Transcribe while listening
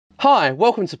Hi,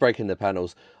 welcome to Breaking the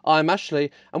Panels. I'm Ashley,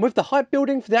 and with the hype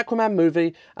building for the Aquaman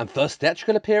movie and first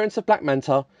theatrical appearance of Black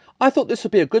Manta, I thought this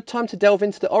would be a good time to delve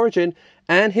into the origin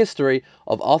and history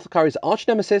of Arthur Curry's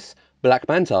arch-nemesis, Black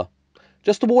Manta.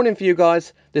 Just a warning for you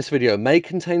guys, this video may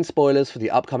contain spoilers for the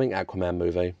upcoming Aquaman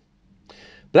movie.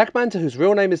 Black Manta, whose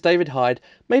real name is David Hyde,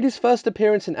 made his first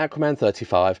appearance in Aquaman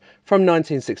 35 from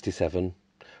 1967.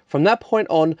 From that point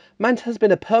on, Manta has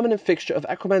been a permanent fixture of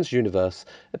Aquaman's universe,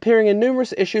 appearing in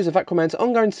numerous issues of Aquaman's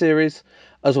ongoing series,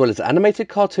 as well as animated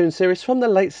cartoon series from the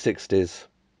late 60s.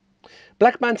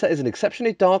 Black Manta is an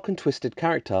exceptionally dark and twisted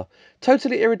character,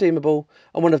 totally irredeemable,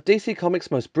 and one of DC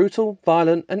Comics' most brutal,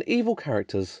 violent, and evil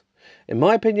characters. In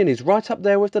my opinion, he's right up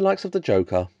there with the likes of the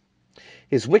Joker.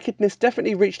 His wickedness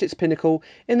definitely reached its pinnacle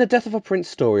in the Death of a Prince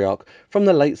story arc from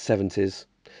the late 70s.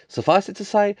 Suffice it to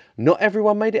say, not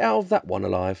everyone made it out of that one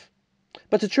alive.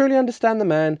 But to truly understand the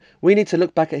man, we need to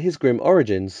look back at his grim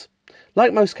origins.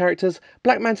 Like most characters,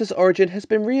 Black Manta's origin has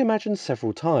been reimagined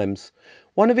several times.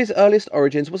 One of his earliest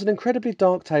origins was an incredibly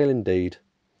dark tale indeed.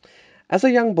 As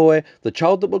a young boy, the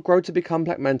child that would grow to become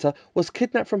Black Manta was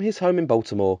kidnapped from his home in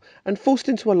Baltimore and forced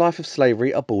into a life of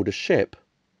slavery aboard a ship.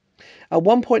 At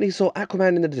one point he saw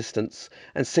Aquaman in the distance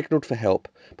and signalled for help,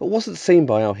 but wasn't seen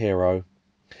by our hero.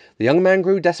 The young man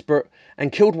grew desperate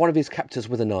and killed one of his captors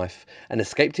with a knife and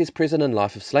escaped his prison and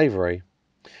life of slavery.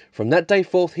 From that day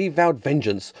forth he vowed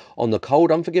vengeance on the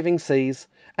cold, unforgiving seas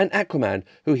and Aquaman,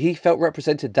 who he felt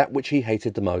represented that which he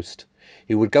hated the most.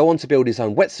 He would go on to build his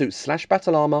own wetsuit /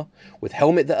 battle armour with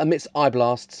helmet that emits eye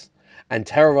blasts and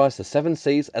terrorise the seven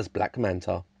seas as Black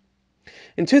Manta.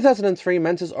 In 2003,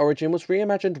 Manta's origin was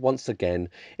reimagined once again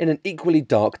in an equally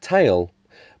dark tale.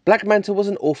 Black Manta was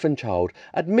an orphan child,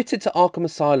 admitted to Arkham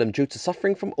Asylum due to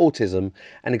suffering from autism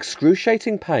and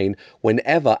excruciating pain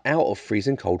whenever out of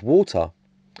freezing cold water.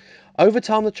 Over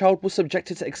time, the child was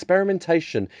subjected to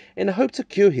experimentation in a hope to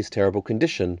cure his terrible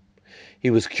condition.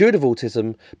 He was cured of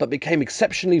autism, but became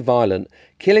exceptionally violent,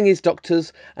 killing his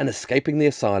doctors and escaping the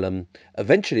asylum,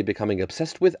 eventually becoming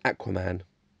obsessed with Aquaman.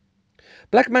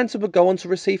 Black Manta would go on to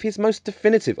receive his most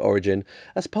definitive origin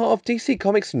as part of DC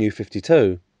Comics' New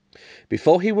 52.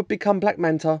 Before he would become Black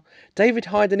Manta, David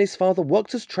Hyde and his father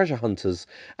worked as treasure hunters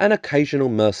and occasional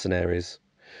mercenaries.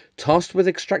 Tasked with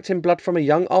extracting blood from a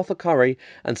young Arthur Curry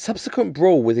and subsequent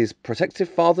brawl with his protective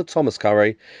father Thomas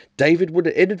Curry, David would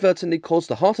inadvertently cause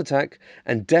the heart attack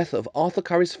and death of Arthur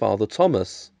Curry's father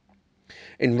Thomas.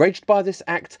 Enraged by this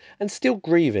act and still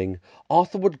grieving,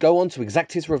 Arthur would go on to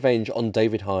exact his revenge on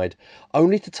David Hyde,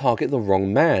 only to target the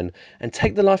wrong man and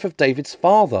take the life of David's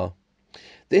father.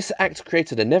 This act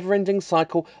created a never-ending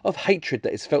cycle of hatred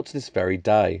that is felt to this very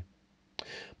day.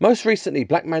 Most recently,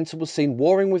 Black Manta was seen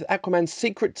warring with Aquaman's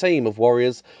secret team of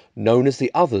warriors known as the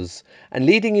Others, and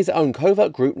leading his own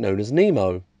covert group known as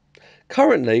Nemo.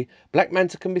 Currently, Black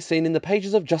Manta can be seen in the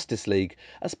pages of Justice League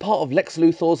as part of Lex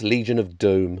Luthor's Legion of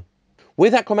Doom.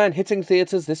 With Aquaman hitting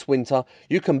theatres this winter,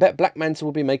 you can bet Black Manta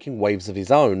will be making waves of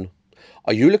his own.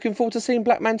 Are you looking forward to seeing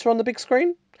Black Manta on the big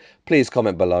screen? Please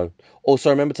comment below. Also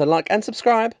remember to like and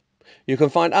subscribe. You can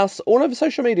find us all over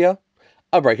social media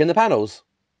at Breaking the Panels.